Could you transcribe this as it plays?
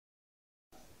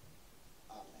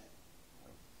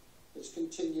Let's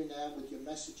continue now with your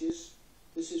messages.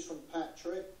 This is from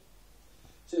Patrick.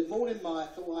 It says, "Morning,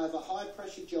 Michael. I have a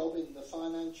high-pressure job in the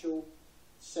financial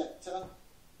sector.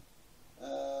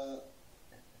 I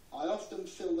often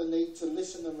feel the need to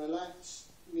listen and relax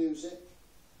music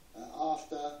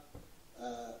after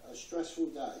a stressful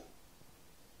day."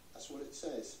 That's what it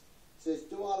says. It says,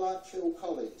 "Do I like Phil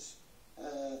Collins?"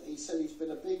 He said he's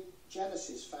been a big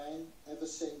Genesis fan ever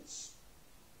since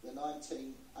the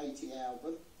 1980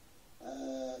 album.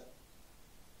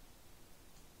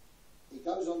 He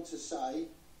goes on to say,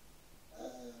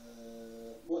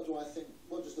 what do I think?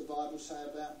 What does the Bible say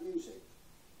about music?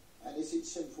 And is it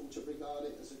sinful to regard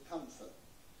it as a comfort?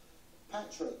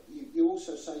 Patrick, you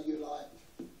also say you like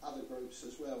other groups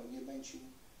as well, and you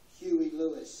mentioned Huey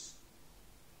Lewis.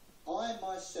 I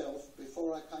myself,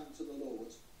 before I came to the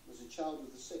Lord, was a child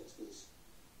of the 60s.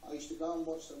 I used to go and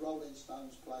watch the Rolling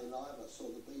Stones play live. I saw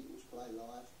the Beatles play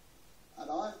live. And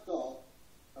I've got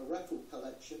a record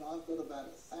collection. I've got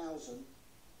about 1,000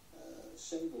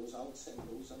 singles, old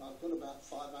singles, and I've got about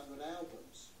 500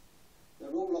 albums. They're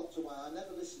all locked away. I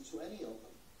never listen to any of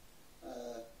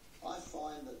them. I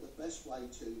find that the best way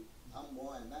to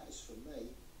unwind, that is for me,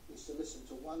 is to listen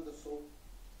to wonderful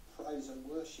praise and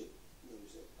worship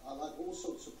music. I like all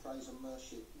sorts of praise and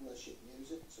worship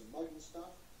music, some modern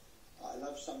stuff. I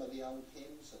love some of the old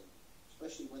hymns, and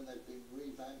especially when they've been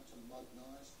revamped and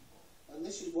modernised. And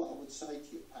this is what I would say to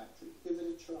you, Patrick, give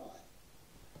it a try.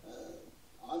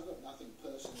 I've got nothing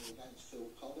personally against Phil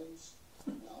Collins.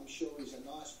 I'm sure he's a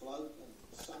nice bloke and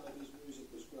some of his music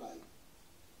was great.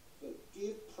 But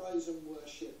give praise and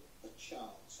worship a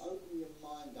chance. Open your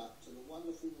mind up to the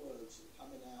wonderful words that are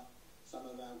coming out, some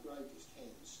of our greatest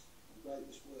hymns and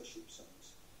greatest worship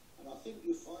songs. And I think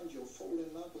you'll find you'll fall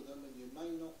in love with them, and you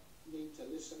may not need to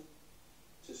listen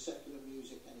to secular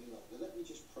music anymore.